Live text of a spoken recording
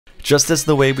Just as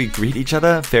the way we greet each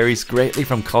other varies greatly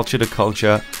from culture to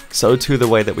culture, so too the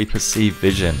way that we perceive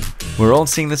vision. We're all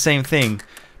seeing the same thing,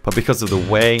 but because of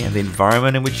the way and the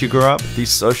environment in which you grew up, these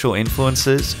social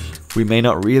influences, we may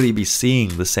not really be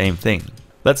seeing the same thing.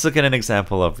 Let's look at an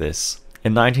example of this.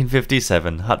 In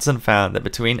 1957, Hudson found that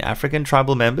between African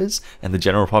tribal members and the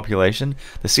general population,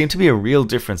 there seemed to be a real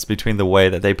difference between the way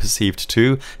that they perceived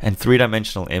 2- and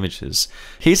 3-dimensional images.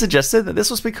 He suggested that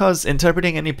this was because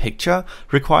interpreting any picture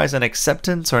requires an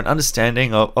acceptance or an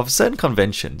understanding of certain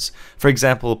conventions. For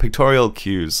example, pictorial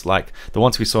cues, like the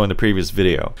ones we saw in the previous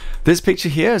video. This picture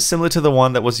here is similar to the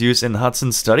one that was used in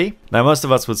Hudson Study. Now, most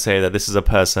of us would say that this is a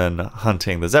person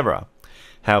hunting the zebra.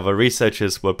 However,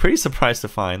 researchers were pretty surprised to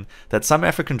find that some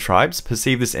African tribes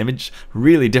perceive this image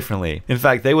really differently. In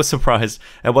fact, they were surprised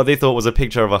at what they thought was a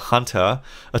picture of a hunter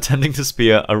attempting to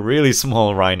spear a really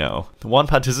small rhino. One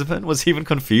participant was even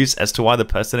confused as to why the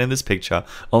person in this picture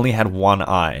only had one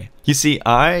eye. You see,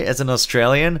 I, as an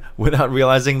Australian, without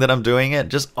realizing that I'm doing it,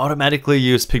 just automatically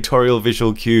use pictorial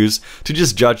visual cues to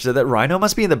just judge that that rhino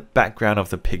must be in the background of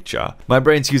the picture. My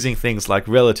brain's using things like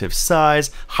relative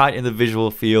size, height in the visual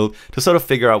field to sort of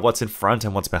figure out what's in front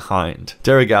and what's behind.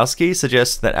 Deregowski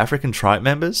suggests that African tribe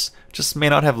members just may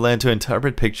not have learned to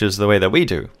interpret pictures the way that we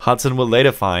do. Hudson will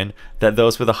later find that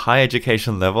those with a high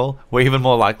education level were even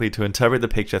more likely to interpret the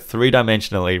picture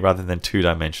 3-dimensionally rather than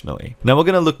 2-dimensionally. Now we're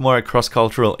going to look more at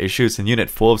cross-cultural issues in Unit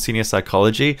 4 of Senior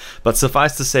Psychology, but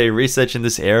suffice to say research in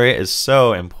this area is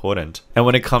so important. And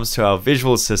when it comes to our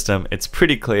visual system, it's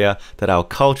pretty clear that our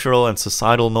cultural and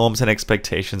societal norms and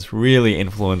expectations really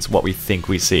influence what we think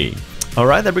we see.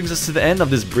 Alright, that brings us to the end of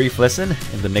this brief lesson.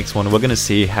 In the next one, we're going to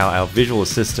see how our visual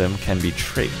system can be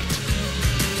tricked.